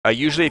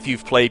Usually if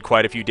you've played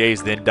quite a few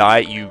days then die,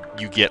 you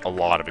get a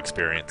lot of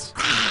experience.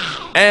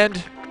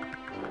 And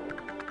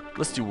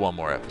let's do one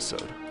more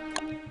episode.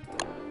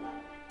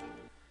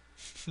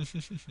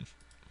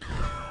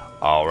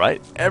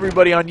 Alright,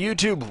 everybody on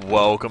YouTube,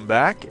 welcome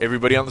back.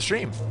 Everybody on the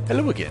stream,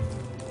 hello again.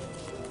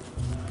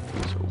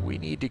 So we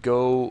need to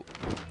go...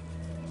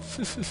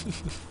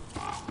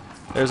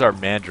 There's our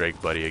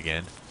Mandrake buddy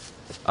again.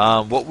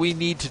 What we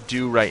need to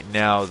do right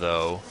now,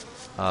 though...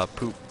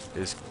 poop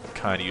is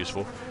kind of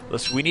useful.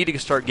 We need to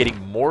start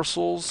getting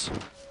morsels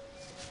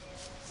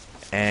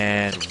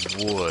and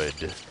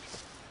wood.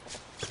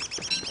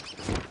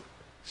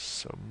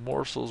 So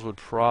morsels would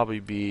probably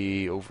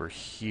be over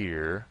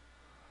here.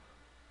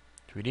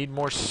 Do we need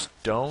more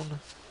stone?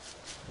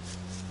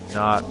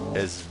 Not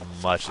as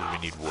much as we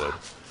need wood.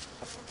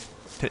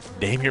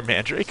 Name your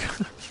Mandrake?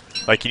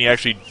 Like, can you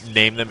actually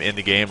name them in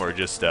the game, or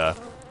just the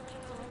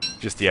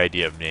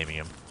idea of naming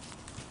them?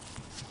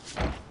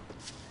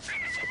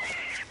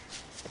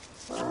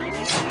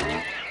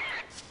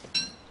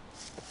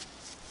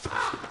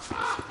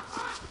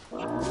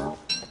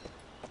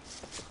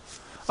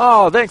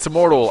 Oh, thanks,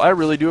 Immortal. I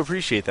really do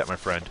appreciate that, my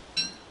friend.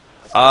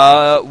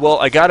 Well,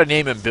 I gotta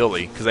name him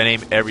Billy, because I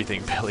name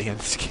everything Billy in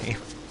this game.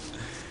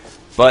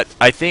 But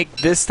I think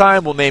this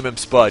time we'll name him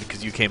Spud,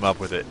 because you came up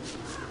with it.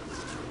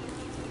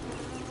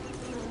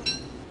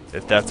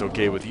 If that's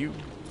okay with you.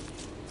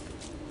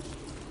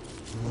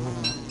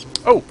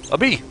 Oh, a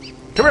bee!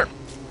 Come here!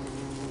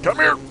 Come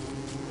here!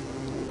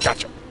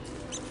 Gotcha!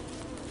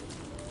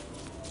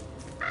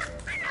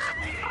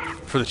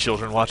 For the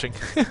children watching.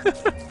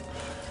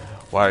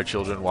 Why are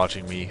children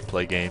watching me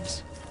play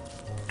games?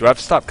 Do I have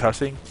to stop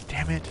cussing?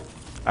 Damn it.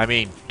 I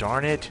mean,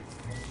 darn it.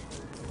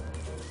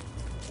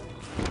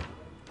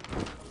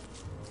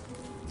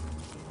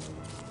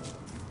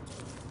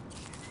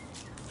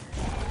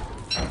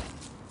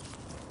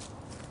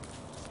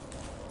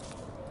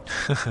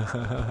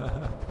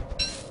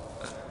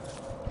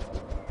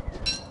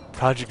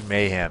 Project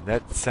Mayhem.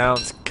 That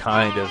sounds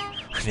kind of...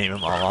 Name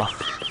him Mama.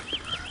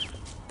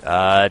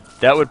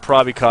 That would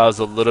probably cause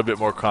a little bit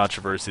more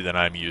controversy than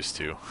I'm used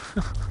to.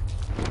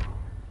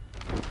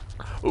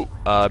 Ooh,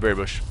 berry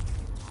bush.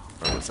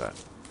 Where was that?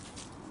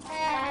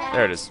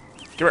 There it is.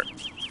 Come here.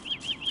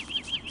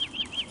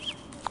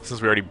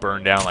 Since we already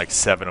burned down like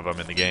 7 of them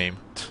in the game.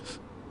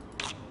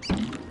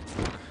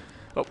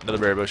 Oh, another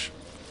berry bush.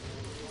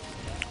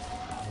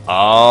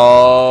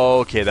 Oh,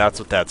 okay, that's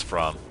what that's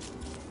from.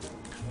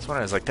 That's when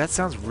I was like, that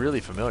sounds really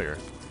familiar.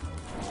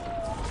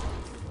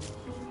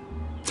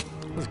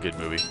 That was a good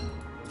movie.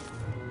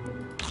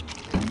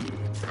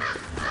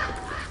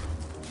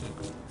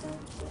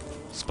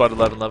 Spud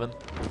 1111,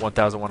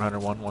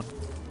 1101 1.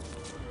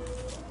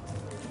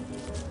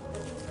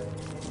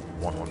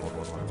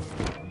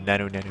 11111.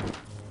 Nanu nanu.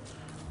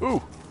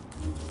 Ooh!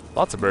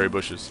 Lots of berry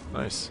bushes.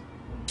 Nice.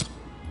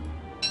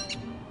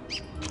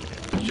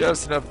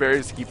 Just enough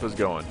berries to keep us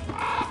going.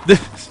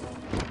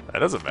 That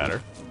doesn't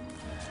matter.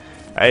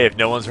 Hey, if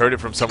no one's heard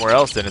it from somewhere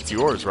else, then it's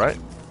yours, right?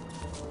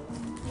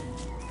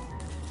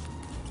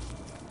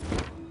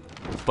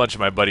 A bunch of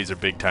my buddies are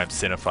big-time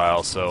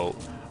cinephiles, so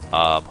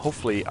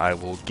hopefully I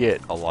will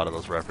get a lot of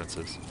those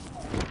references.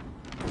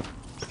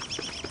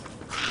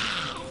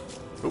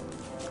 Oop.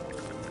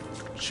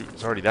 Shoot,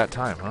 it's already that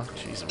time, huh?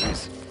 Jeez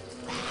Louise.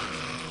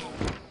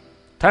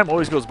 Time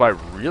always goes by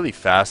really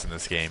fast in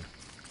this game.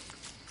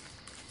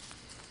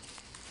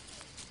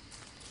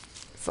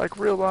 It's like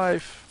real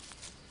life.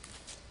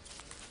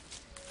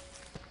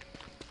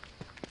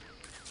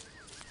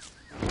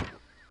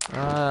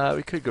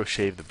 We could go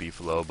shave the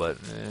beefalo, but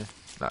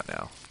not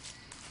now.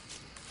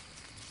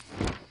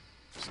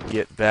 Let's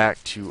get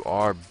back to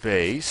our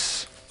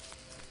base.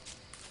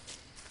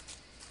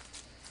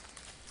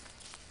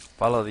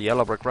 Follow the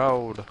yellow brick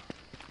road.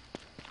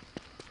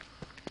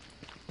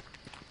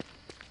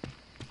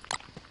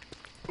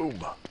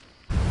 Boom.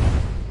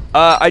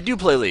 I do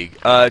play League.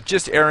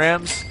 Just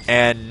ARAMs,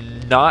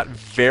 and not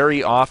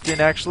very often,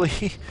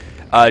 actually.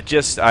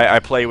 I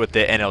play with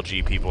the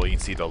NLG people. You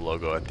can see the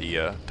logo at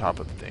the top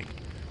of the thing.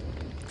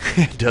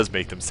 It does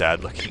make them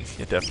sad looking,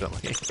 yeah,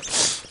 definitely.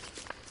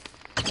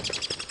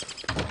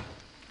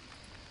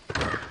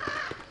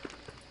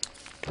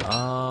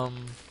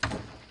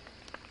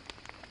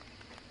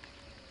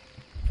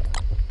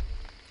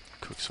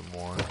 Cook some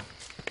more.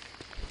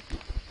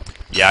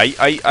 Yeah,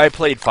 I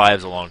played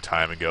 5s a long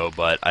time ago,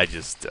 but I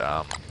just,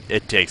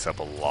 it takes up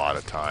a lot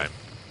of time.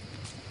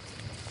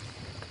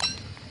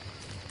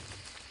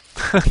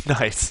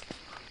 Nice.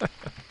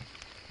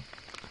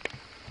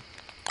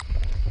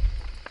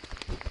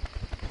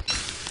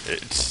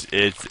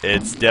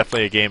 It's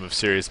definitely a game of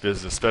serious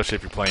business, especially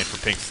if you're playing for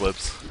pink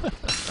slips.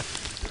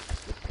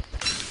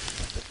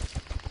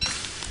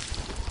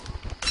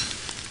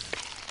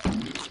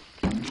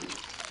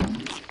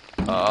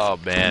 Oh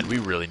man, we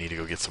really need to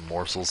go get some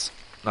morsels.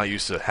 Not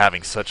used to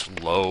having such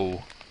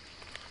low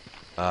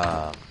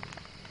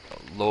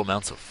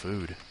amounts of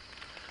food.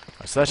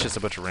 So that's just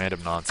a bunch of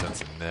random nonsense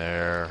in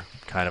there.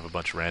 Kind of a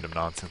bunch of random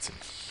nonsense in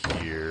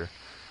here.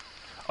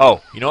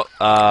 Oh, you know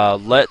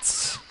what?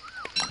 Let's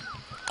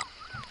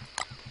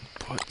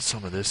put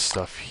some of this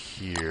stuff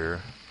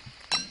here.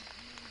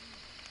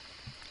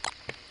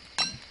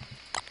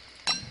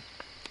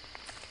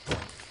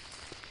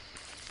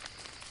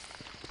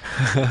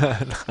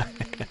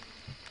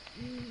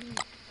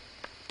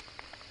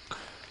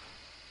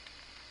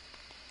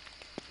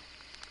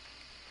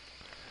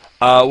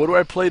 What do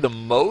I play the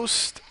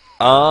most?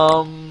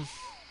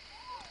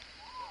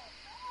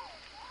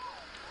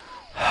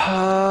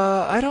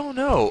 I don't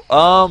know.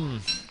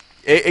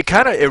 It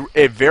kind of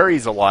it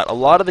varies a lot. A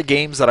lot of the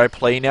games that I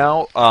play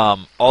now,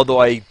 although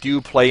I do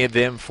play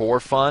them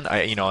for fun,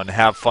 and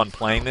have fun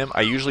playing them,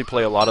 I usually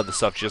play a lot of the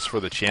stuff just for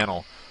the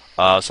channel.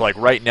 So like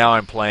right now,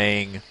 I'm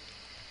playing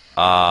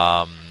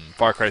Far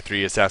Cry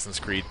 3, Assassin's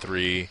Creed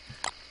 3,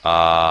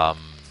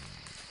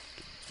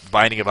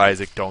 Binding of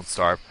Isaac, Don't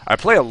Starve. I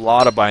play a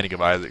lot of Binding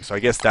of Isaac, so I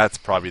guess that's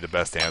probably the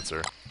best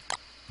answer.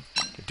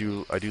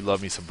 I do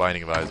love me some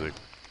Binding of Isaac.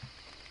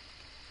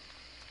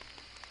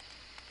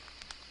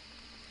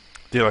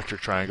 The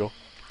electric triangle.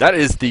 That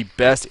is the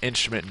best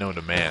instrument known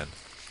to man.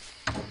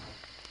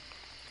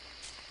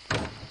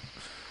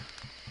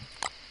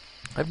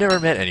 I've never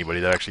met anybody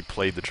that actually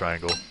played the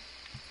triangle.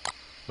 I'm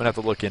gonna have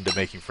to look into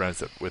making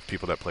friends with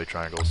people that play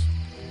triangles.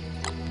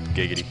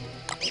 Giggity.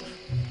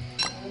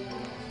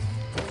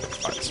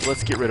 Alright, so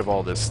let's get rid of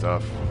all this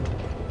stuff.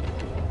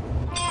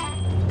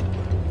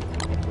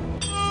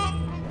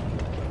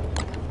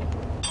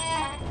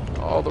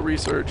 All the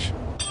research.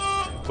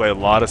 Play a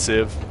lot of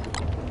Civ.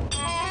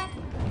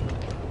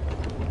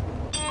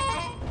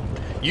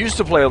 Used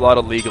to play a lot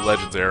of League of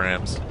Legends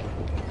ARAMs.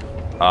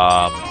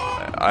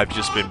 I've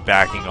just been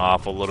backing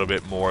off a little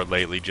bit more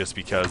lately just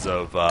because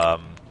of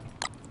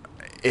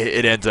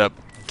it ends up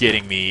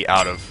getting me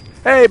out of...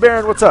 Hey,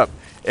 Baron, what's up?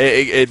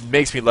 It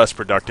makes me less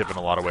productive in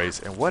a lot of ways.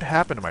 And what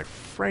happened to my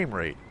frame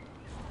rate?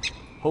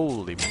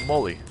 Holy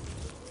moly.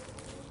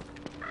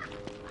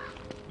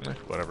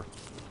 Whatever.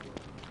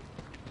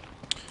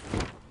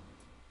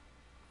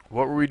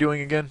 What were we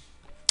doing again?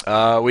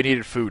 We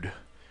needed food.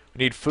 We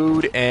need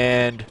food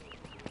and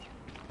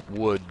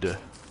wood.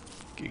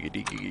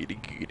 Giggity, giggity,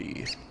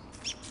 giggity.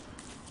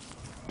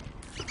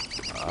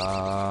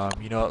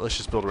 You know what? Let's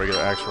just build a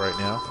regular axe right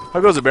now. How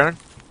goes it, Baron?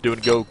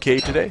 Doing okay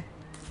today?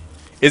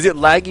 Is it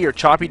laggy or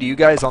choppy to you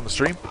guys on the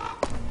stream?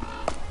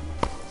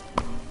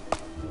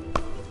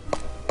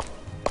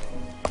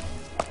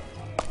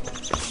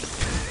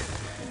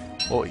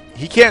 Well,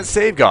 he can't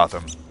save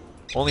Gotham.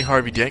 Only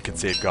Harvey Dent can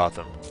save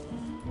Gotham.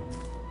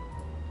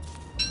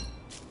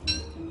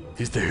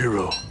 He's the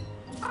hero.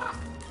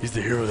 He's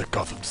the hero that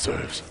Gotham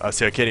serves.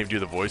 See, I can't even do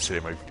the voice today.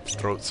 My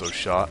throat's so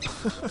shot.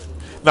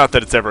 Not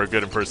that it's ever a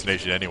good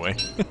impersonation anyway.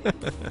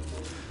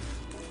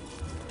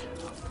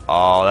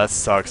 Oh, that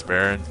sucks,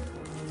 Baron.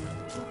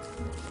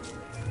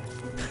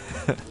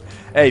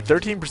 Hey,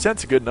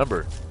 13%'s a good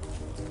number.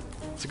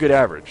 It's a good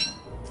average.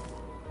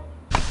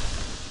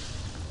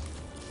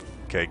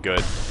 Okay,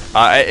 good.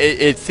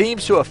 It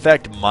seems to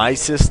affect my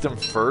system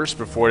first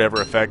before it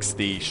ever affects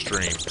the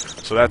stream.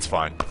 So that's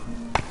fine.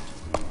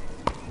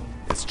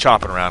 It's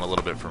chopping around a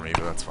little bit for me,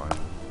 but that's fine.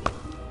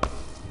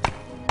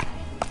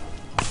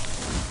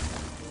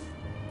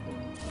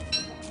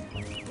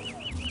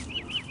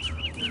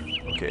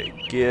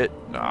 Okay,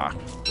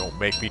 don't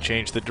make me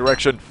change the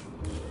direction.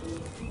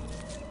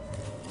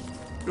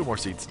 Two more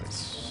seeds,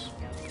 nice.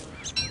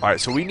 Alright,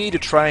 so we need to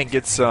try and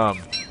get some...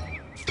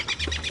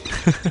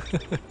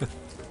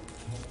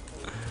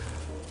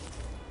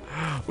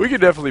 We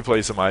could definitely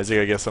play some Isaac,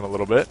 I guess, in a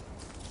little bit.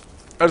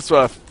 I just,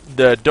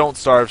 the Don't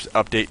Starve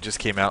update just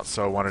came out,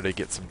 so I wanted to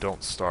get some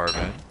Don't Starve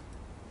in.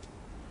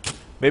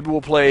 Maybe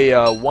we'll play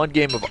one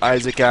game of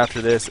Isaac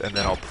after this, and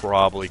then I'll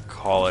probably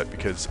call it,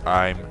 because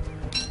I'm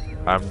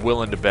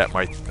willing to bet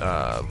my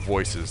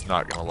voice is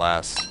not going to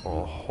last a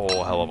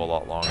whole hell of a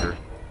lot longer.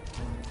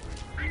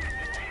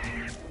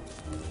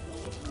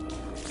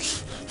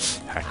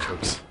 Hack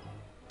jokes.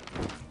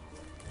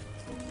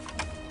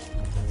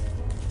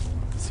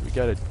 So we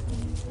gotta...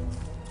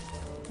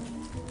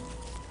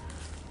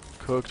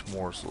 Cooked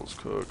morsels,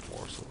 cooked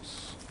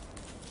morsels.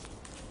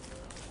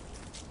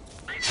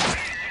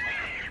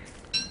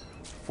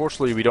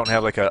 Fortunately, we don't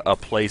have like a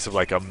place of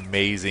like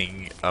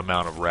amazing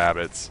amount of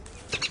rabbits.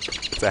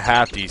 It's a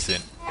half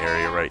decent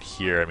area right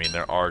here. I mean,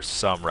 there are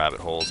some rabbit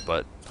holes,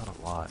 but not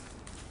a lot.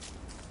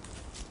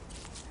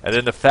 And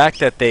then the fact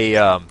that they,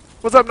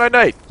 what's up, Night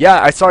Night? Yeah,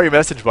 I saw your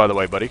message, by the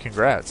way, buddy.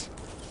 Congrats.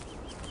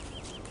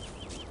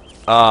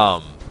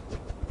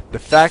 The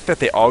fact that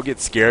they all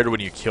get scared when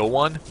you kill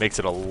one makes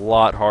it a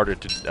lot harder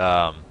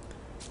to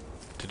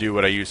do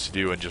what I used to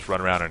do and just run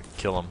around and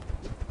kill them.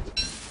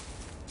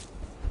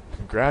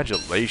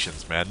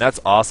 Congratulations, man.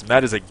 That's awesome.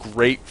 That is a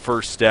great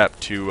first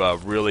step to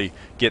really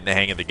getting the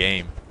hang of the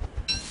game.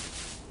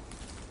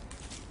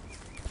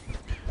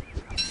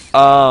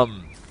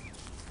 You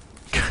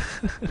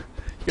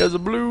guys are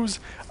blues.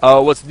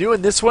 What's new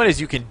in this one is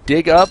you can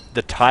dig up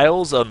the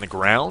tiles on the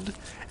ground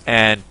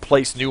and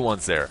place new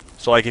ones there.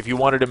 So like if you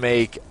wanted to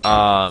make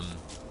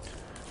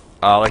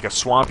like a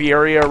swampy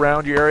area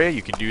around your area,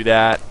 you can do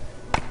that.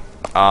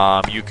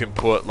 You can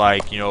put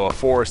like, you know, a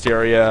forest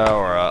area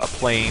or a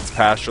plains,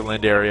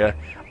 pastureland area.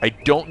 I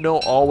don't know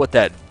all what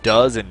that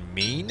does and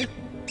mean,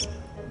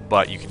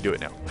 but you can do it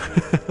now.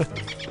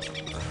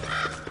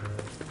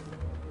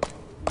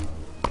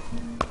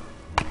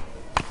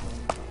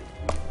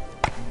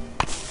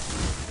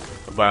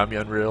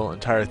 Biome Unreal,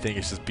 entire thing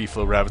is just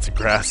beefalo, rabbits, and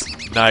grass.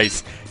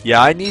 Nice.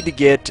 Yeah, I need to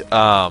get,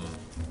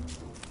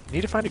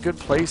 need to find a good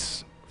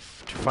place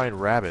to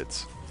find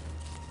rabbits.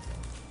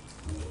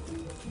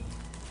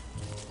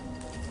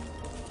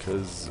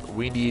 Because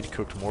we need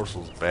cooked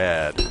morsels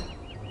bad.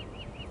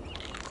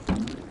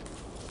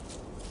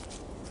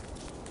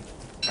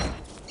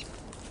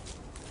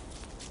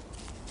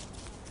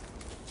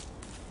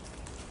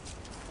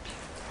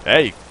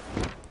 Hey,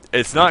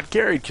 it's not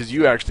carried because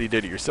you actually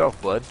did it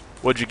yourself, bud.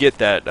 What'd you get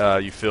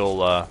that you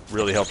feel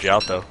really helped you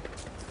out, though?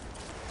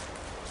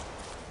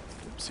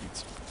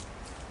 Seeds.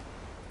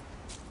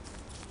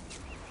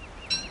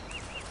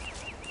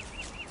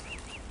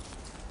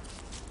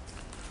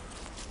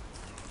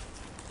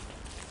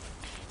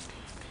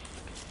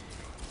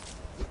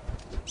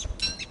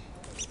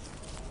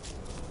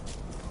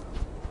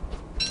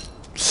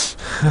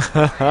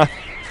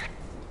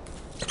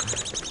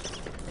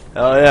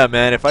 Hell yeah,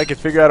 man. If I could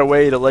figure out a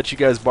way to let you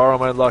guys borrow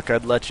my luck,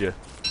 I'd let you.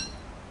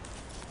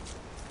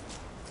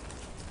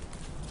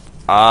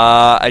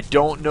 I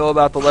don't know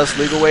about the less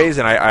legal ways,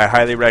 and I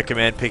highly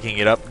recommend picking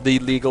it up the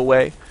legal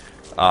way.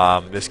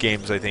 This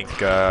game's, I think,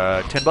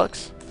 $10,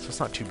 so it's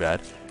not too bad.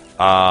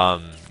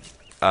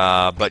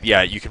 But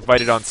yeah, you can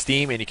find it on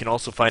Steam, and you can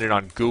also find it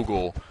on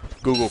Google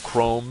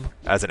Chrome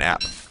as an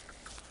app.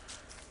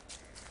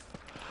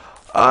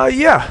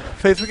 Yeah,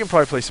 Faith, we can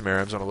probably play some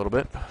ARAMs on a little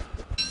bit.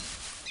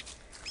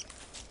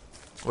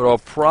 What I'll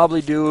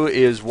probably do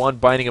is one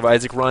Binding of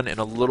Isaac run in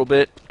a little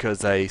bit,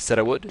 because I said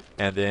I would,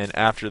 and then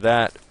after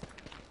that,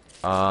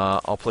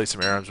 I'll play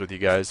some ARAMs with you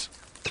guys.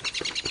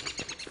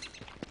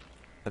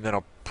 And then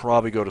I'll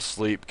probably go to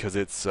sleep, because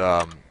it's,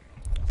 as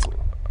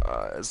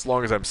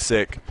long as I'm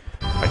sick,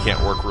 I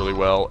can't work really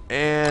well,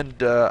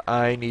 and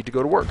I need to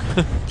go to work.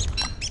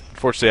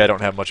 Unfortunately, I don't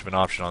have much of an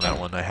option on that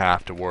one. I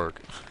have to work.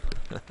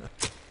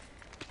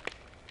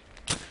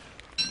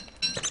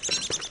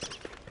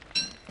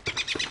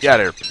 Get out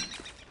of here.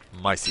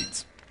 My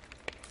seats.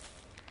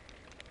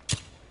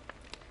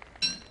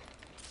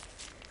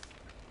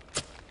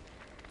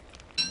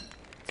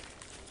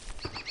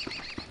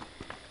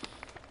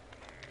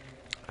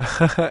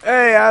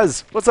 Hey,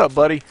 Az, what's up,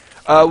 buddy?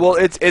 Well,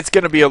 it's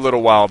gonna be a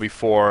little while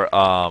before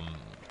I'm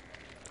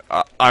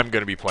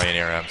gonna be playing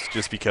ARAMs,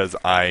 just because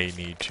I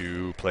need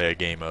to play a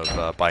game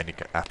of Binding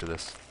after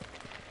this.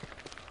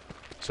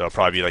 So it'll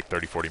probably be like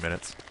 30-40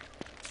 minutes.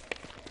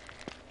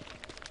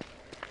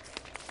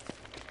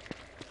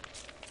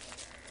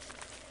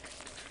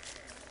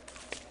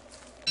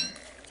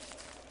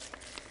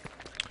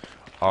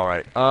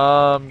 Alright,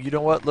 you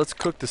know what? Let's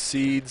cook the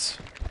seeds.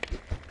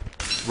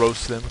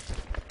 Roast them.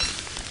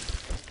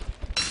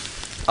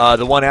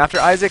 The one after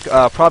Isaac,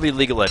 probably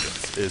League of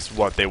Legends is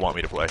what they want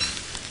me to play.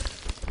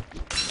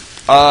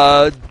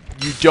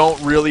 You don't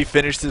really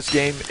finish this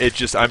game. It's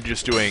just, I'm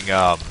just doing,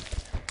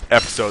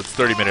 episodes,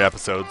 30-minute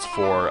episodes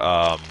for,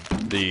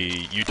 the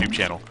YouTube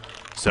channel.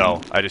 So,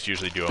 I just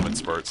usually do them in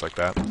spurts like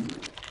that.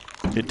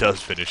 It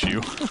does finish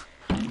you.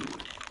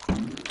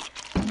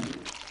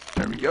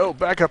 There we go,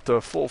 back up to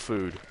full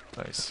food.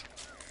 Nice.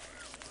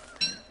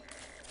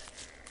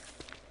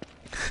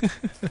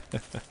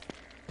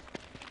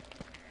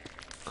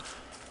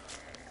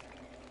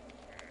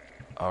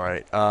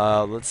 Alright,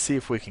 let's see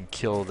if we can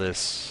kill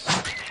this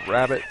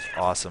rabbit.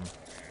 Awesome.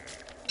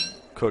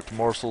 Cooked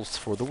morsels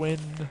for the win.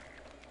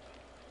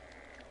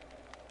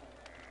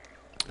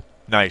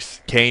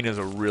 Nice. Cain is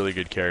a really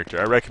good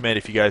character. I recommend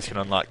if you guys can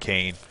unlock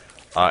Cain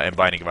and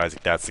Binding of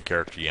Isaac, that's the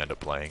character you end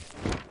up playing.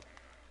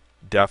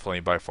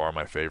 Definitely by far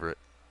my favorite.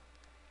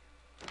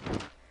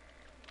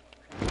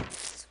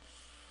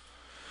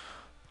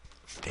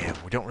 Damn,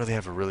 we don't really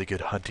have a really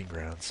good hunting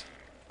grounds.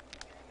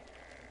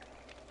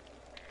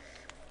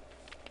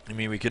 I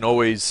mean, we can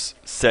always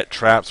set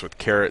traps with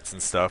carrots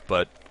and stuff,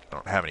 but I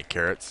don't have any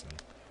carrots.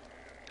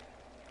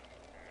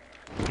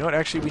 You know what,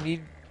 actually we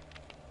need...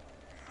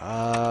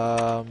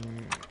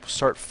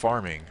 start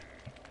farming.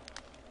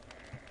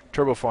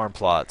 Turbo farm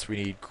plots. We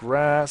need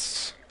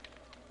grass.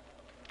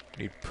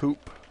 We need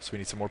poop. So we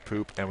need some more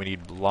poop, and we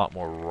need a lot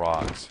more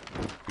rocks.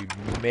 We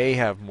may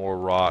have more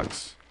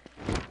rocks.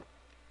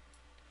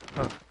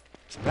 Huh.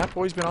 Has the map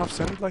always been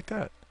off-centered like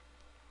that?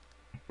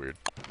 Weird.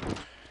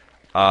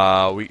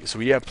 So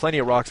we have plenty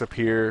of rocks up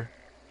here.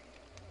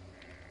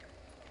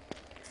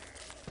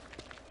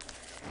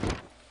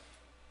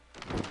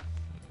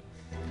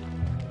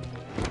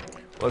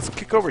 Let's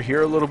kick over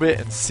here a little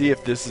bit and see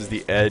if this is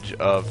the edge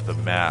of the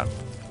map.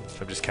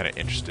 I'm just kind of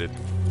interested.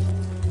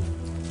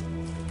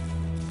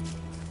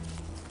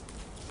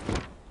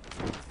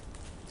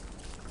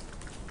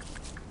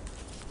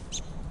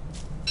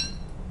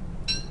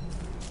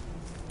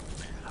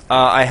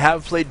 I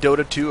have played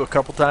Dota 2 a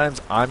couple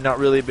times. I'm not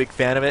really a big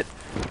fan of it.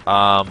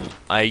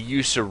 I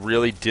used to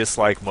really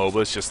dislike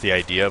MOBAs, just the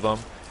idea of them.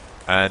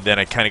 And then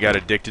I kind of got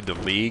addicted to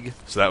League,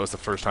 so that was the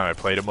first time I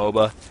played a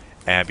MOBA.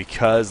 And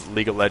because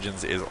League of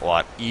Legends is a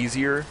lot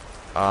easier,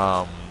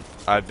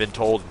 I've been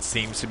told it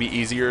seems to be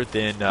easier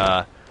than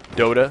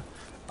Dota.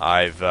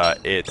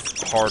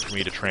 It's hard for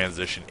me to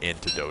transition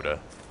into Dota.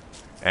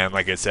 And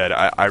like I said,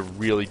 I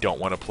really don't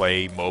want to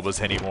play MOBAs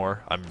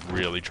anymore. I'm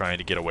really trying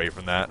to get away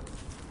from that.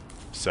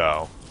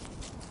 So,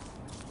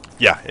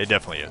 yeah, it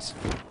definitely is.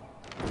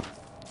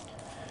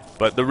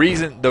 But the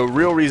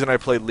real reason I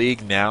play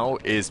League now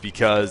is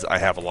because I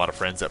have a lot of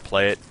friends that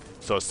play it.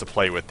 So it's to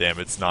play with them.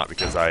 It's not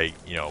because I,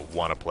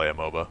 want to play a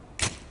MOBA.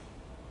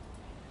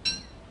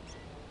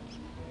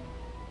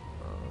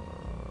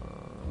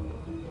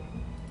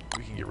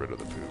 We can get rid of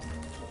the poop.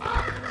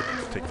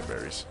 Take the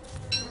berries.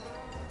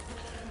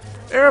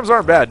 Arabs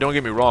aren't bad, don't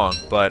get me wrong,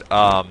 but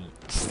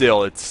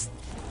still, it's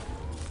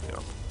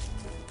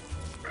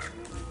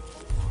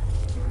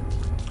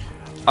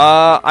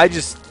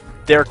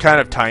they're kind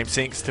of time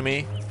sinks to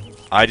me.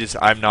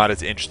 I'm not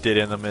as interested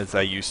in them as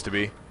I used to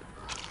be.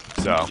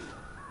 So,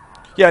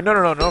 yeah,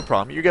 no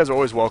problem. You guys are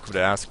always welcome to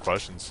ask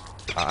questions.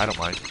 I don't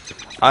mind.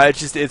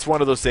 It's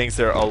one of those things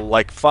that are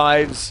like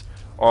fives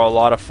are a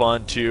lot of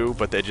fun too,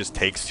 but that just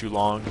takes too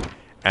long.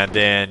 And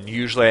then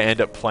usually I end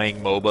up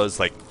playing MOBAs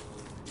like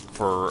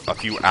for a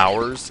few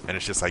hours, and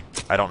it's just like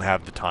I don't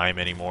have the time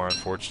anymore,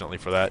 unfortunately,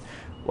 for that.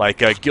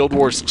 Like Guild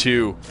Wars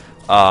 2,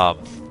 I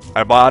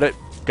bought it,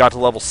 got to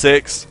level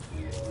 6,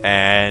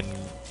 and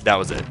that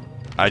was it.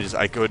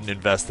 I couldn't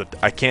invest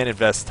I can't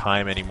invest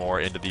time anymore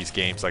into these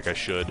games like I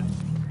should.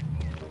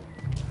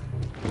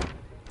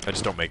 I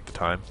just don't make the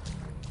time.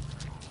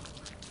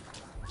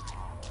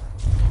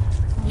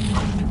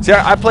 See,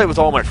 I play with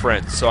all my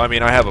friends, so I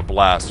mean I have a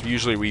blast.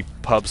 Usually we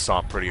pub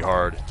stomp pretty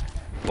hard,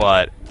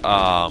 but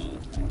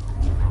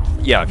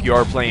yeah, if you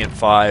are playing in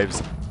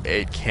fives,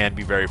 it can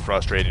be very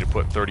frustrating to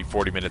put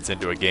 30-40 minutes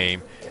into a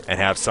game and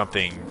have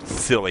something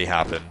silly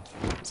happen.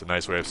 It's a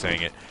nice way of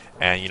saying it.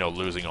 And,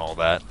 losing all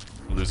that.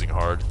 Losing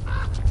hard.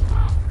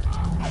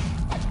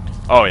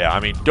 Oh, yeah, I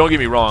mean, don't get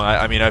me wrong.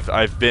 I mean,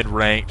 I've been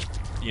ranked,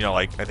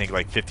 like, I think,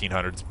 like,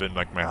 1,500's been,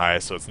 like, my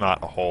highest, so it's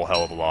not a whole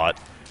hell of a lot.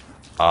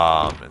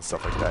 And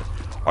stuff like that.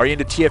 Are you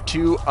into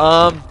TF2?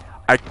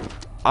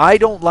 I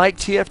don't like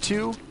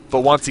TF2,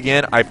 but once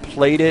again, I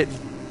played it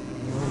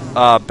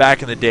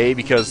back in the day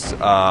because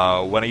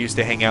when I used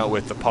to hang out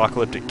with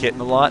Apocalyptic Kitten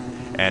a lot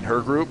and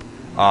her group,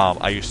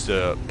 I used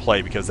to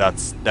play because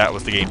that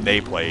was the game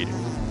they played.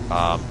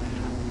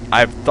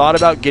 I've thought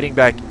about getting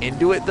back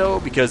into it though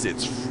because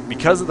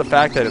of the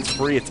fact that it's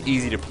free. It's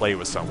easy to play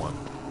with someone,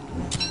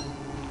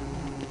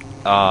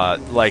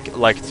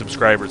 like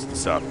subscribers and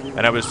stuff.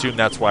 And I would assume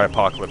that's why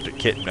Apocalyptic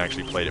Kitten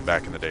actually played it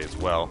back in the day as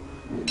well.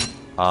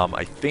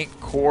 I think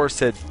Core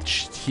said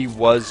he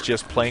was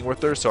just playing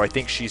with her, so I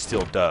think she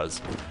still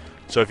does.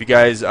 So if you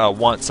guys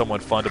want someone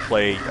fun to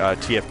play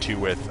TF2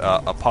 with,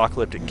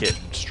 Apocalyptic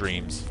Kitten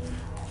streams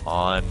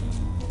on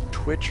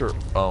Twitch or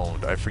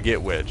Owned. I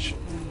forget which.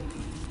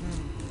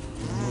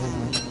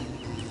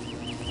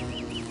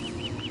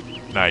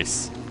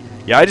 Nice.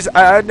 Yeah,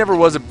 I never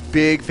was a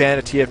big fan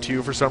of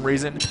TF2 for some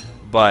reason,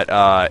 but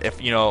if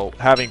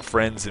having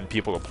friends and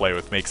people to play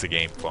with makes the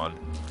game fun.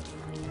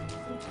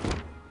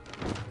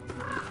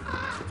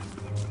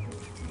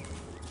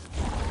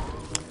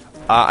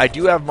 I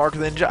do have Mark of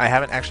the Ninja. I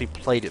haven't actually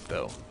played it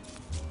though.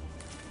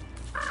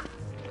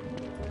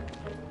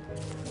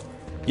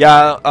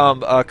 Yeah,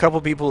 a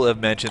couple people have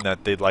mentioned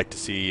that they'd like to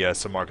see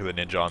some Mark of the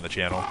Ninja on the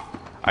channel.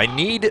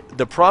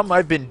 The problem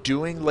I've been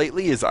doing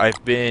lately is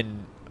I've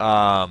been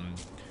having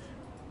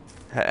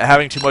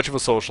too much of a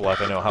social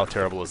life. I know, how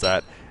terrible is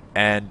that?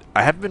 And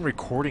I haven't been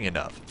recording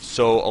enough.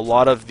 So a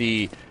lot of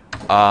the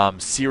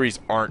series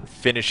aren't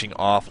finishing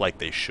off like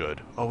they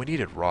should. Oh, we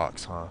needed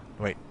rocks, huh?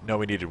 Wait, no,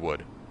 we needed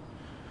wood.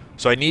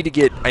 So I need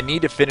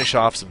to finish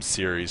off some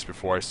series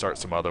before I start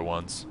some other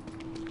ones.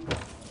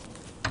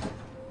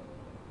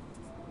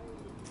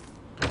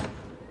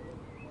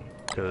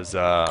 Because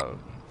I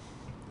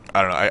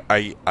don't know,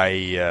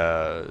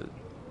 I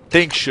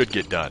things should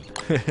get done.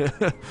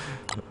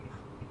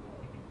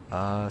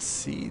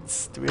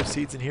 Seeds. Do we have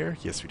seeds in here?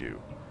 Yes, we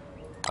do.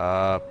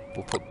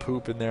 We'll put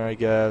poop in there, I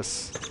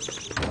guess.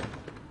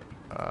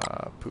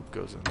 Poop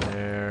goes in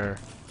there.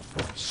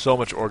 So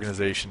much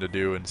organization to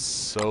do and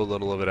so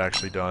little of it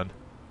actually done.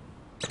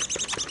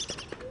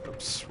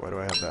 Oops, why do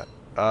I have that?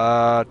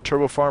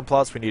 Turbo farm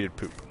plots, we needed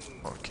poop.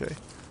 Okay.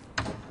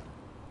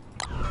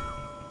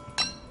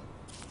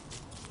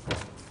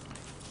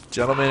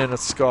 Gentleman and a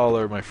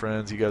scholar, my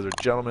friends. You guys are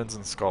gentlemen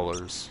and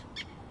scholars.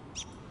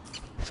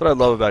 That's what I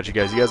love about you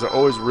guys. You guys are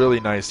always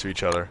really nice to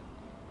each other.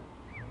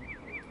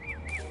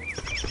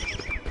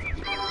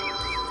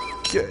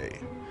 Okay.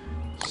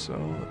 So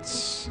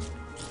let's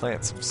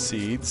plant some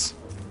seeds.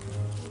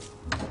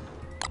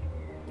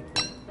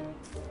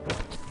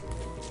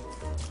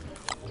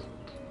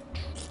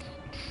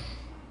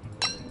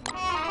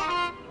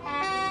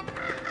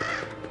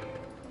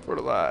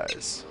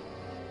 Fertilize.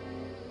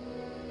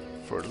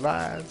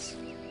 fertilize.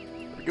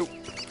 There we go.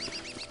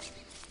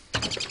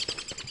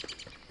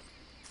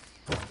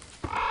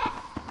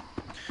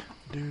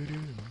 Do.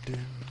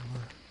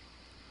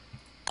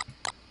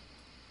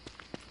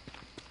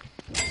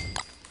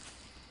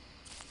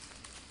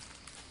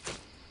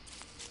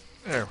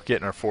 There, we're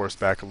getting our forest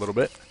back a little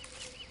bit.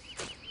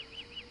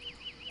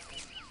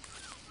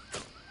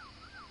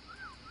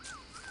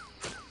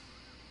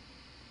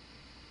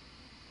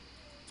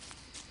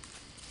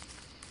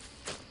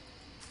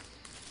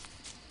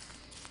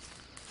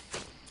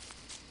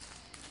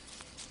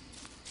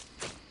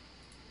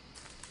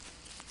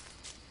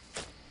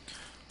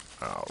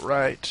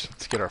 Alright,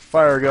 let's get our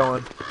fire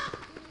going.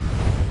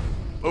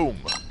 Boom.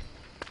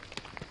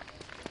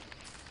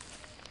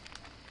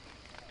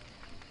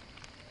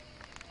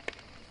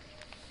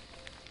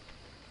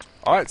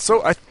 Alright,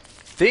 so I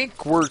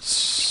think we're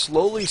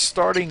slowly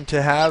starting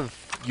to have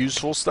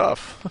useful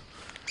stuff.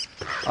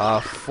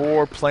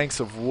 4 planks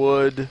of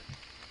wood.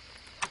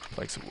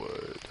 Planks of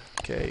wood.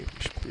 Okay,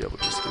 we should be able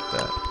to just get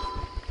that.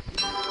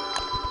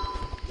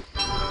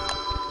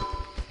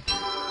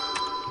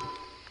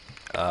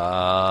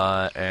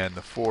 And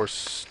the 4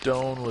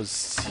 stone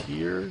was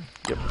here.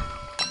 Yep.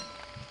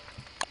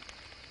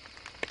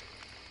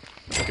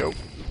 There we go.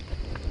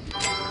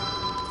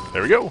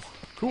 There we go.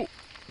 Cool.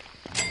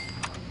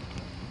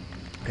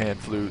 Pan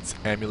flutes,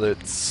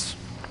 amulets.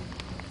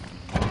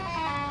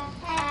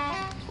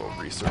 We'll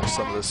research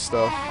some of this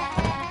stuff.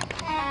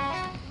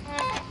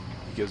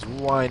 Because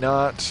why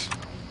not?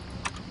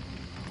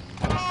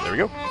 There we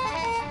go.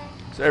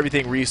 So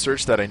everything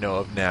researched that I know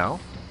of now.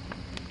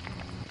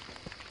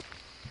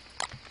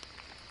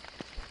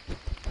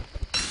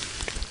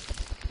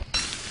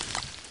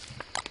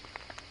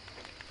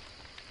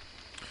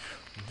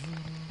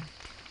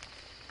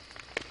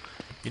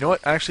 You know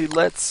what? Actually,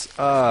 let's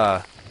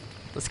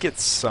get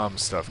some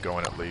stuff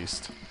going at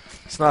least.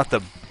 It's not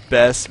the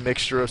best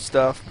mixture of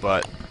stuff,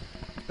 but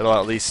it'll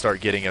at least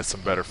start getting us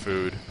some better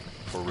food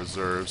for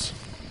reserves.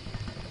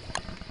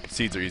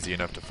 Seeds are easy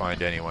enough to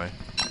find anyway.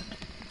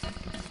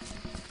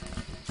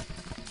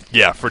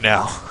 Yeah, for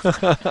now.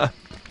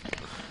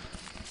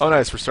 Oh,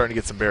 nice. We're starting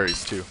to get some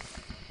berries, too.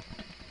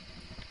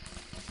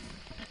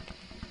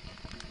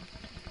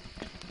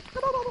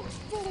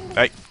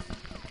 Hey.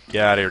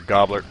 Get out of here,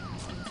 gobbler.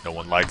 No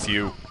one likes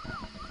you.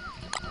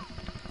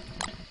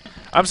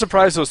 I'm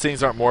surprised those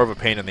things aren't more of a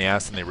pain in the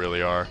ass than they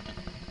really are.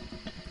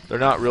 They're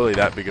not really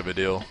that big of a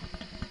deal.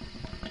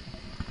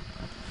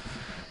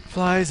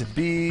 Flies and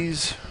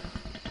bees.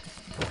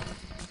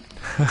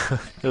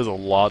 There's a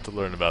lot to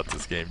learn about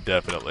this game,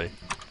 definitely.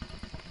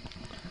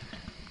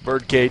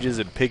 Bird cages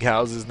and pig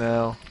houses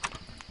now.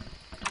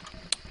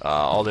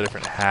 All the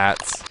different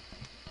hats.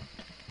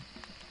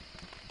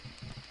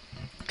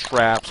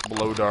 Traps,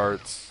 blow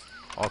darts.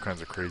 All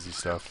kinds of crazy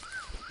stuff.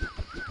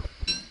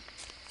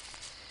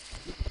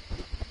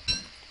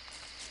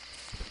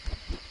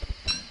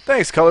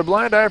 Thanks,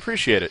 Colorblind. I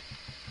appreciate it.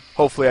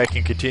 Hopefully I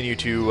can continue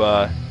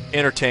to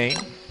entertain.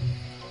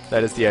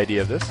 That is the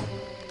idea of this.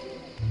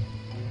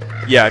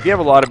 Yeah, if you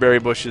have a lot of berry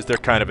bushes, they're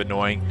kind of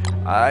annoying.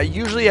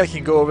 Usually I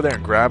can go over there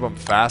and grab them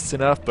fast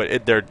enough,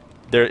 but they're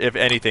if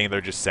anything,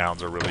 their just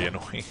sounds are really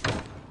annoying.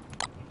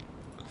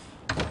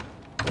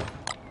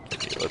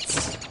 Okay,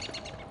 let's...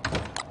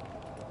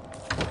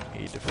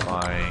 Need to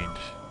find...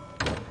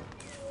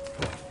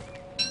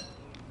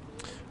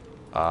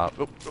 I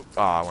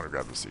want to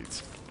grab the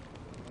seeds.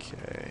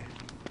 Okay.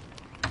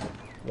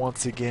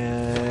 Once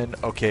again...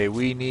 Okay,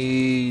 we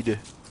need...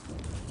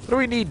 What do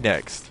we need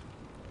next?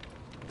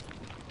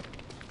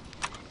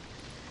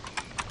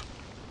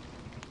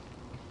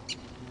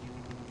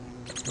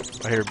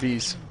 I hear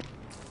bees.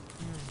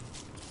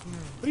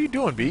 What are you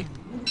doing, bee?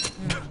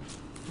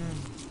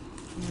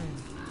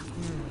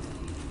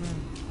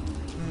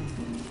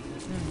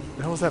 What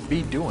the hell was that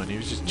bee doing? He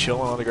was just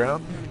chilling on the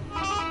ground?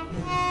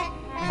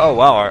 Oh,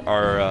 wow,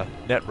 our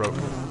net broke.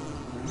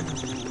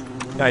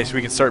 Nice,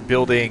 we can start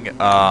building...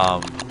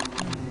 oh,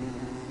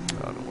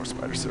 no more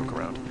spider silk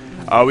around.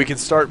 We can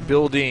start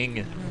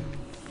building...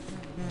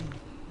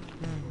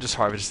 Just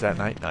harvest that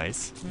night.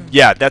 Nice.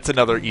 Yeah, that's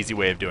another easy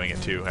way of doing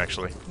it, too,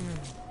 actually.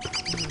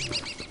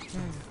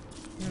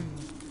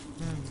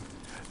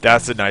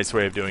 That's a nice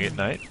way of doing it at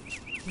night.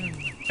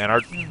 And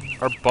our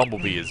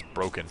bumblebee is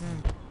broken.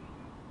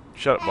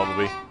 Shut up,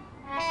 bumblebee.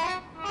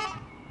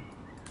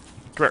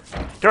 Come here.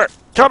 Come here.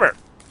 Come here.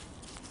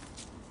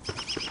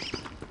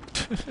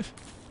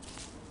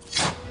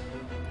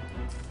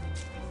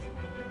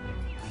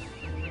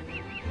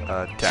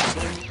 Attack.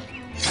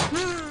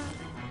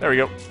 There we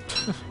go.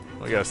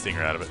 We got a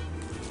stinger out of it.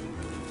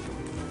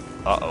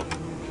 Uh-oh.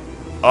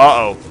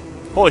 Uh-oh.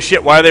 Holy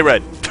shit, why are they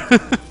red?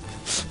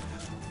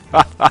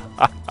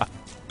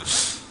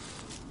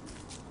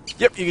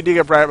 Yep, you can dig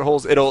up rabbit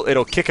holes.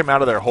 It'll kick them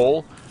out of their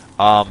hole.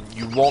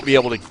 You won't be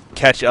able to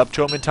catch up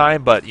to them in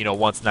time, but you know,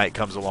 once night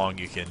comes along,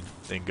 you can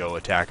then go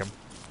attack them.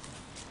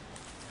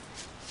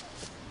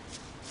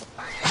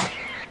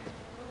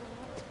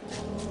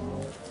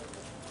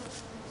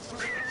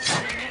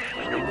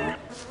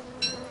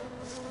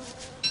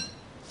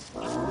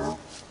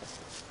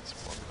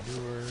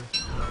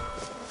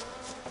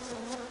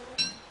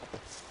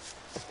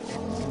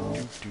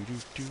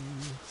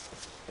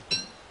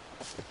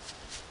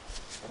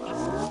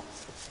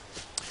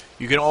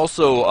 You can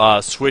also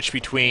switch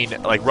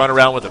between, like, run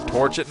around with a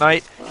torch at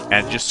night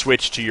and just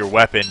switch to your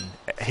weapon,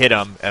 hit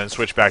them, and then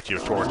switch back to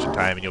your torch in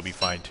time, and you'll be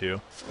fine too.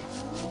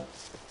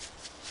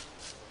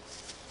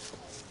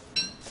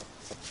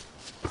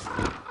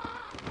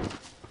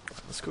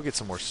 Let's go get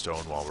some more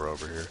stone while we're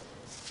over here.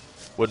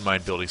 Wouldn't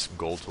mind building some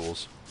gold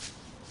tools.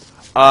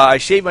 I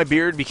shave my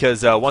beard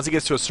because once it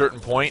gets to a certain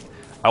point,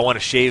 I want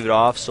to shave it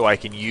off so I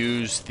can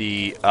use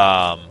the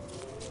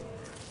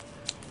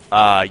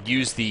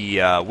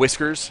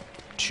whiskers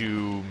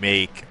to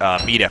make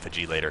meat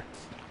effigy later.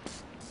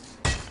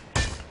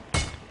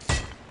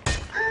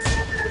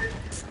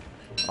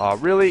 Aw,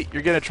 really?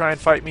 You're gonna try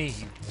and fight me?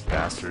 You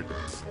bastard.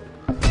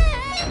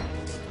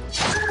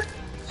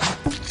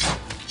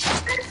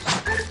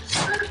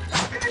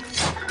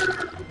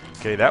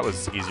 Okay, that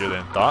was easier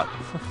than thought.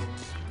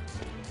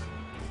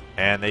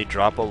 And they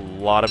drop a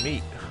lot of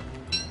meat.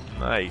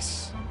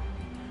 Nice.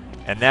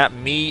 And that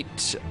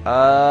meat,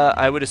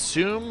 I would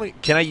assume,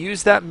 can I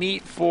use that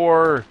meat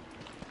for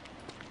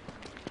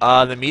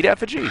the meat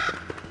effigy?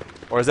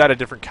 Or is that a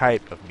different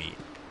type of meat?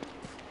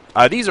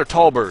 These are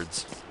tall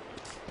birds.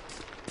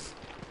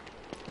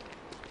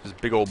 These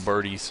big old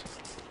birdies.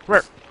 Come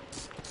here.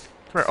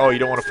 Come here. Oh, you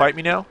don't want to fight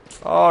me now?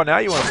 Oh, now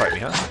you want to fight me,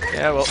 huh?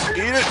 Yeah, well,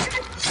 eat it.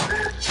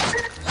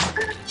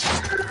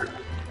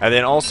 And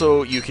then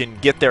also you can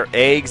get their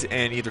eggs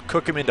and either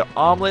cook them into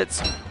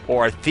omelets,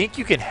 or I think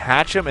you can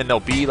hatch them and they'll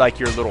be like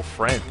your little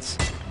friends.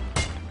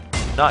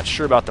 Not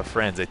sure about the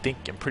friends. I'm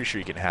pretty sure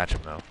you can hatch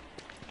them though.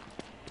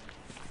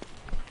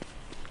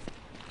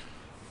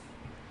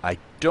 I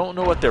don't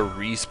know what their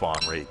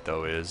respawn rate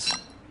though is.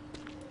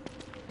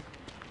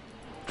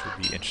 Which would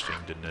be interesting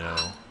to know.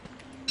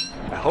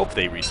 I hope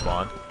they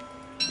respawn.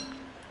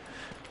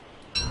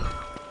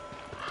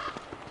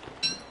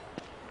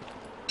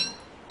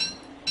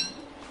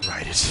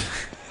 Right it.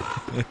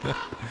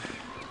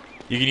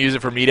 You can use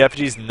it for meat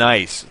effigies?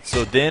 Nice.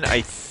 So then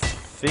I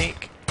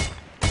think...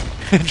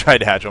 tried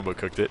to hatch one but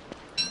cooked it.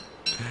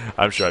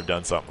 I'm sure I've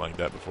done something like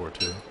that before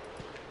too.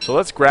 So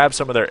let's grab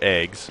some of their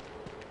eggs.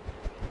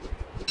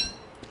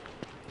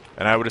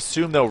 And I would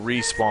assume they'll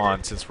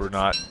respawn since we're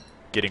not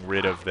getting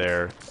rid of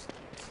their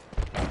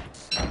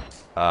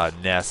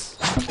nests.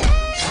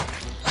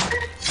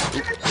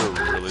 Oop,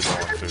 we're really low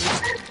on food.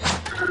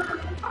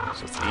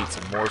 So let's eat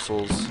some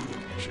morsels.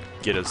 Should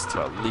get us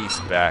to at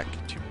least back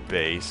to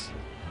base.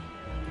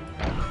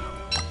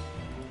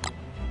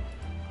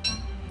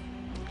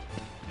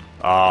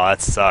 Oh,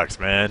 that sucks,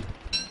 man.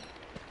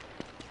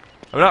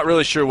 I'm not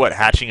really sure what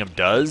hatching them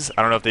does.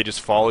 I don't know if they just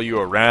follow you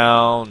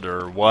around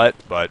or what,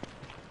 but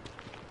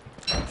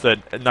it's a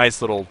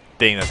nice little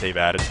thing that they've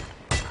added.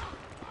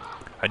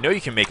 I know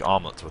you can make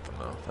omelets with them,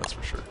 though. That's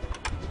for sure.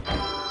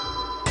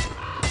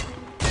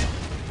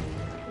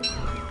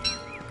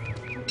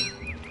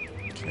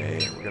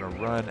 Okay, we're going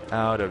to run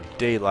out of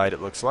daylight,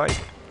 it looks like.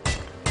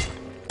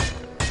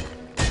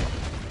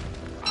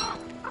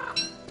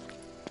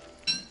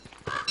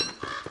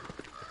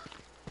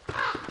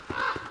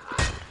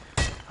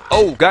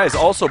 Oh, guys,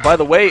 also, by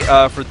the way,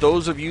 for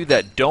those of you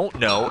that don't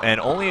know, and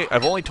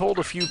I've only told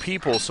a few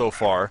people so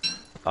far.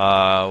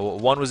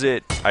 One was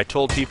I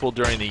told people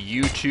during the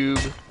YouTube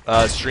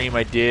stream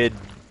I did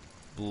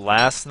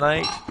last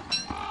night,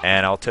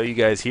 and I'll tell you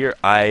guys here,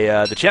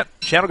 the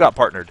channel got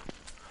partnered.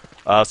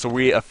 So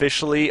we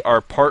officially are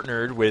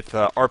partnered with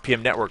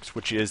RPM Networks,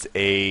 which is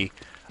a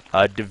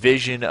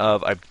division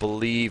of, I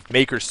believe,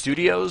 Maker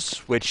Studios,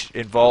 which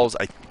involves,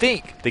 I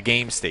think, the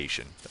Game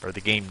Station, or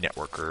the Game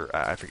Network, or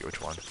I forget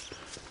which one.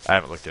 I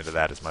haven't looked into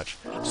that as much.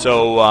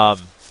 So,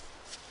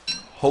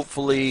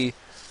 hopefully,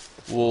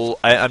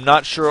 I'm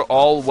not sure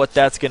all what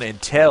that's going to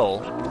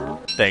entail.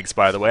 Thanks,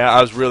 by the way.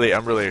 I'm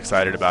really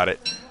excited about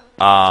it.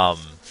 But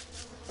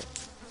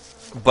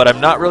I'm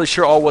not really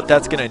sure all what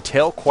that's going to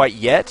entail quite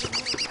yet.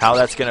 How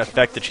that's going to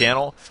affect the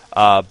channel.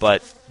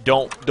 But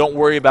don't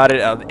worry about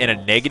it in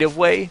a negative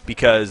way,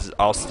 because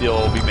I'll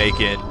still be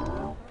making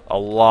a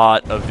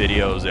lot of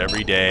videos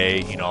every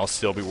day. You know, I'll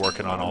still be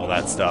working on all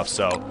that stuff.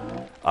 So,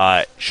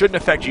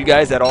 shouldn't affect you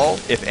guys at all.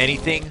 If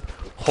anything,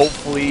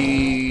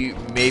 hopefully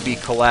maybe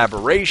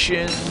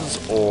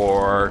collaborations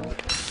or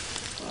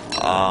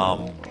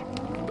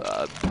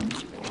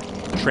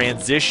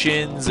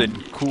transitions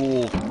and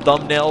cool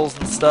thumbnails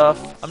and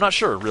stuff. I'm not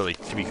sure, really,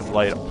 to be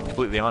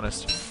completely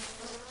honest.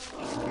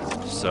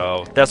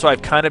 So that's why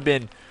I've kind of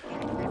been...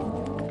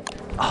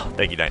 Oh,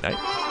 thank you, Night Night.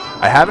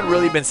 I haven't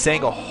really been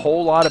saying a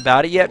whole lot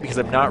about it yet because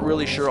I'm not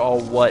really sure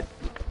all what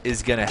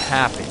is going to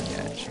happen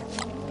yet.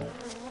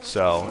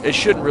 So it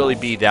shouldn't really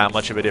be that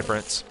much of a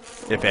difference,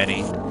 if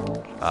any.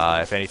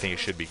 If anything, it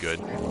should be good.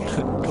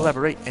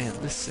 Collaborate and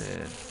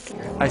listen.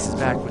 Ice is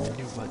back with a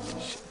new one.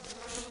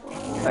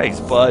 Thanks,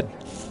 bud.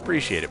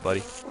 Appreciate it,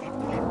 buddy.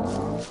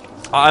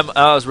 I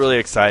was really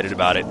excited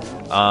about it.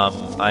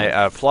 I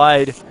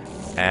applied,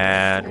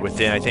 and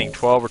within, I think,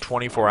 12 or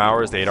 24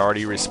 hours, they had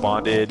already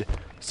responded.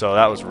 So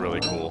that was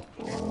really cool.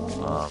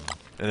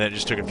 And then it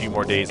just took a few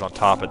more days on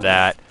top of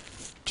that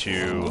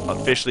to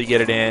officially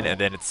get it in, and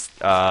then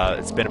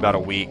it's been about a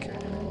week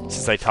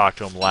since I talked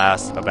to him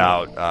last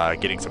about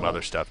getting some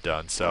other stuff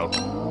done. So,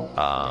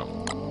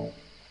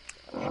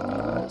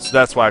 so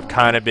that's why I've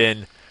kind of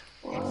been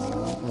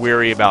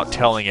weary about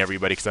telling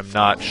everybody, because I'm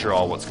not sure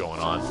all what's going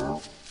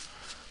on.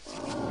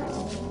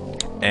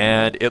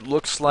 And it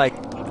looks like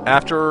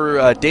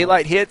after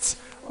daylight hits,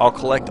 I'll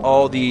collect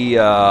all the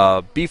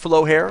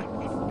beefalo hair,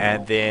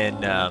 and then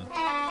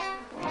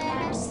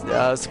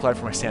supply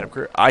for my stand-up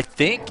career. I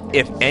think,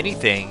 if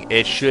anything,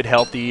 it should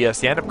help the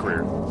stand-up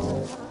career.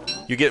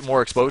 You get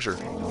more exposure.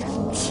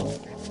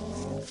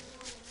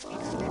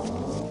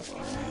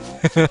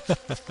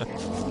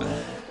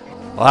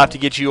 I'll have to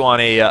get you on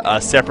a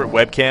separate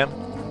webcam.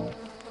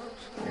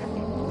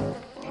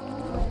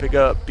 Pick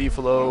up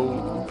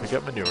beefalo. Pick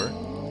up manure.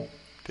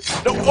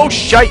 No! Oh,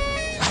 shite!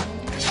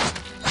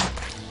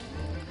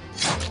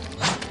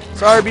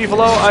 Sorry,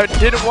 beefalo. I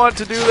didn't want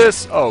to do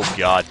this. Oh,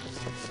 God.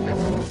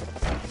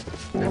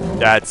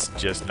 That's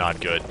just not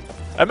good.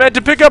 I meant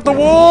to pick up the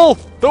wool!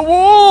 The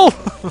wool!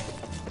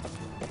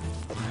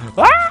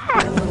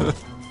 Ah!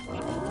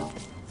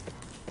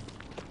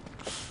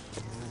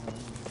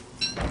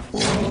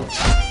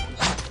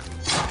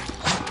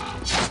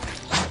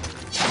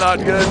 Not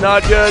good,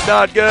 not good,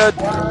 not good.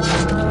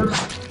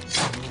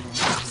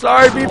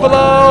 Sorry,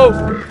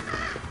 beefalo!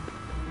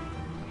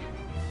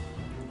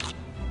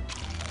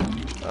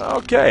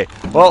 Okay.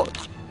 Well,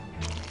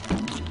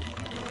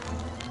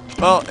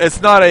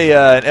 it's not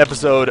an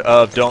episode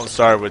of Don't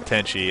Start with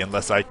Tenchi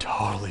unless I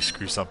totally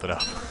screw something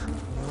up.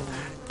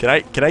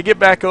 Can I get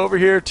back over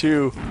here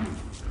to?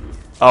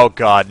 Oh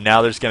God!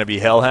 Now there's gonna be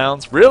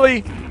hellhounds.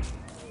 Really?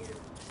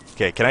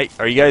 Okay.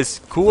 Are you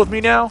guys cool with me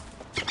now?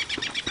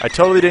 I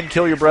totally didn't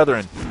kill your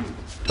brethren.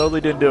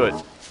 Totally didn't do it.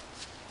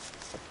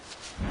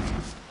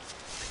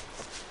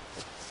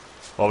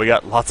 Well, we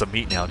got lots of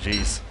meat now.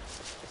 Jeez.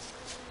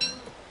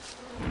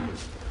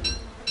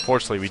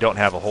 Fortunately, we don't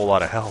have a whole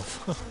lot of health.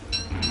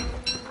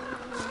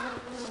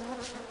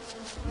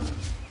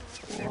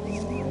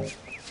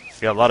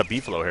 We got a lot of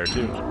beefalo here,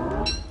 too.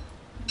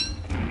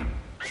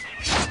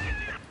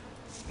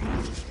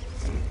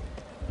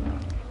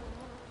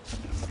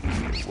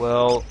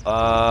 Well,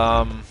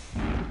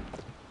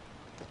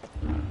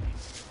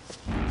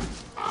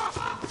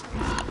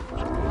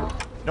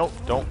 nope,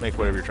 don't make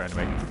whatever you're trying to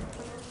make.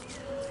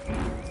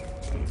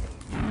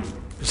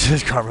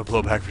 Just karma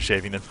blowback for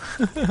shaving them.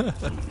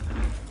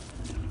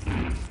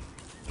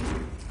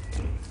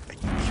 I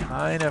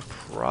kind of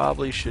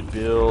probably should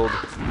build...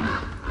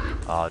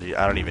 Oh, dude,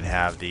 I don't even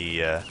have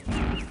the... I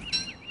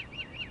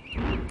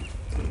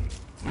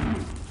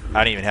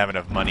don't even have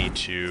enough money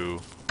to...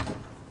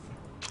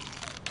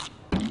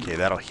 Okay,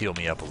 that'll heal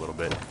me up a little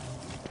bit.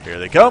 Here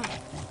they come!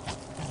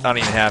 I don't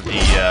even have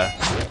the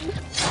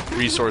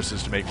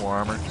resources to make more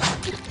armor.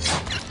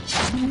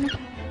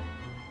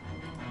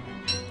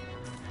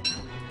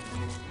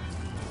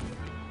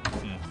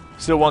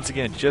 Still, once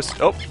again,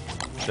 just... Oh!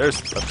 There's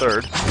a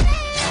third.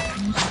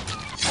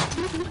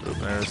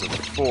 There's a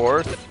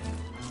fourth.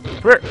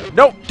 Come here!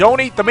 No! Don't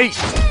eat the meat!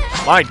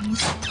 Mine!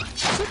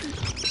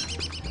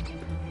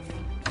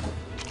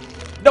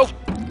 No!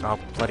 Oh,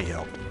 bloody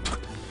hell.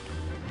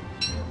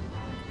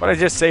 What did I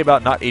just say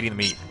about not eating the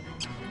meat?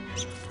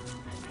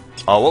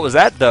 Oh, what was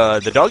that?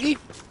 The doggy?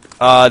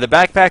 The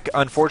backpack,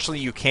 unfortunately,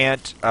 you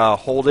can't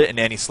hold it in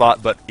any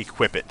slot but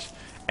equip it.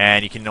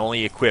 And you can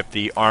only equip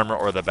the armor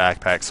or the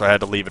backpack, so I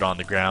had to leave it on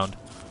the ground.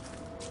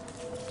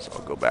 So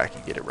I'll go back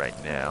and get it right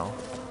now.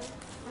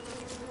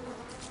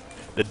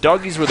 The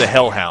doggies were the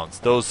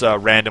hellhounds. Those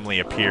randomly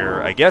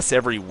appear, I guess,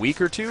 every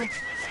week or two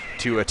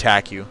to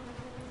attack you.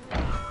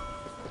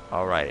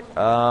 Alright.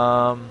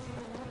 Well,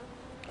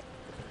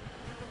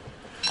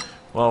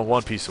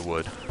 one piece of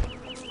wood.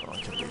 Oh, I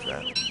can leave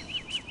that.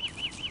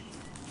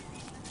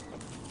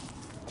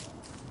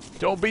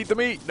 Don't beat the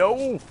meat!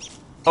 No!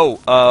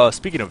 Oh,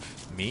 speaking of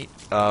meat,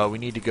 we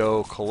need to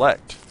go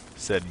collect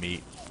said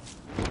meat.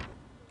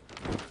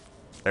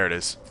 There it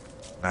is.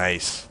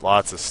 Nice.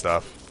 Lots of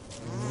stuff.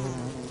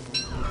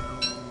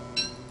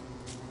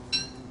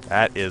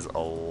 That is a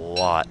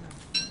lot.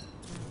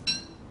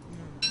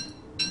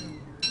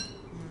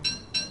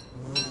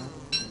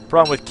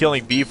 Problem with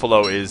killing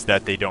beefalo is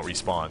that they don't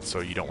respawn,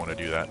 so you don't want to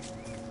do that.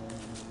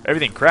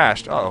 Everything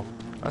crashed. Uh-oh.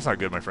 That's not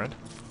good, my friend.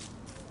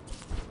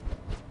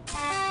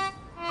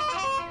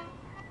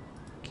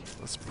 Okay,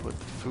 let's put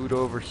the food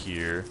over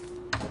here.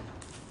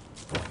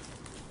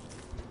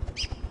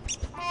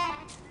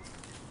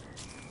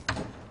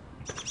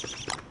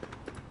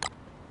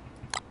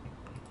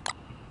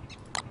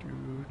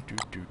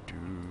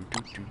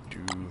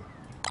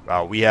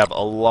 Wow, we have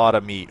a lot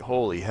of meat.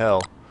 Holy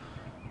hell.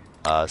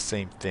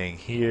 Same thing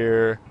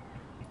here.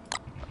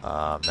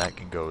 That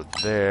can go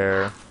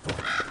there.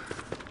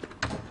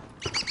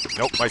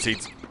 Nope, my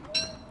seeds.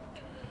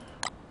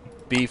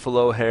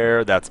 Beefalo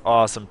hair, that's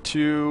awesome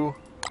too.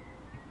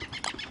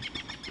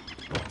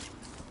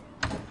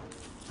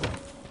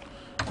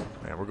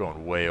 Man, we're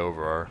going way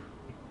over our...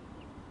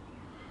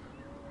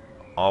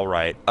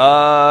 Alright.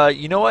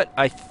 You know what?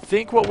 I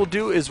think what we'll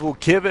do is we'll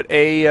give it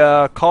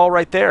a call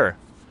right there.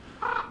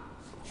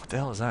 What the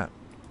hell is that?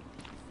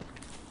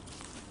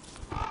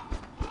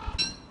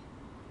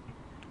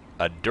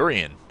 A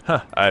durian.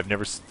 Huh, I've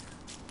never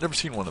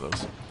seen one of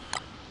those.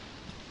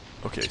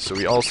 Okay, so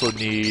we also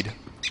need...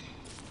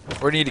 We're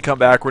going to need to come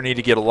back. We're going to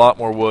need to get a lot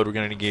more wood. We're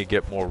going to need to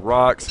get more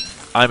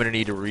rocks. I'm going to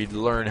need to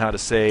learn how to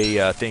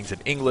say things in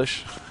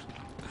English.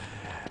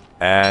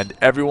 And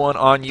everyone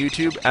on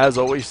YouTube, as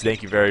always,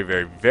 thank you very,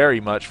 very,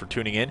 very much for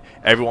tuning in.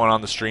 Everyone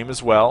on the stream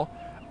as well.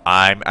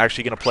 I'm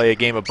actually going to play a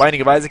game of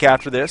Binding of Isaac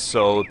after this,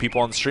 so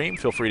people on the stream,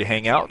 feel free to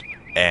hang out.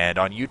 And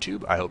on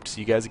YouTube, I hope to see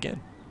you guys again.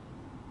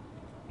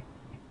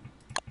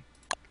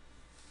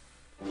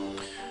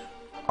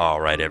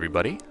 Alright,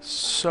 everybody.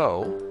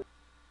 So...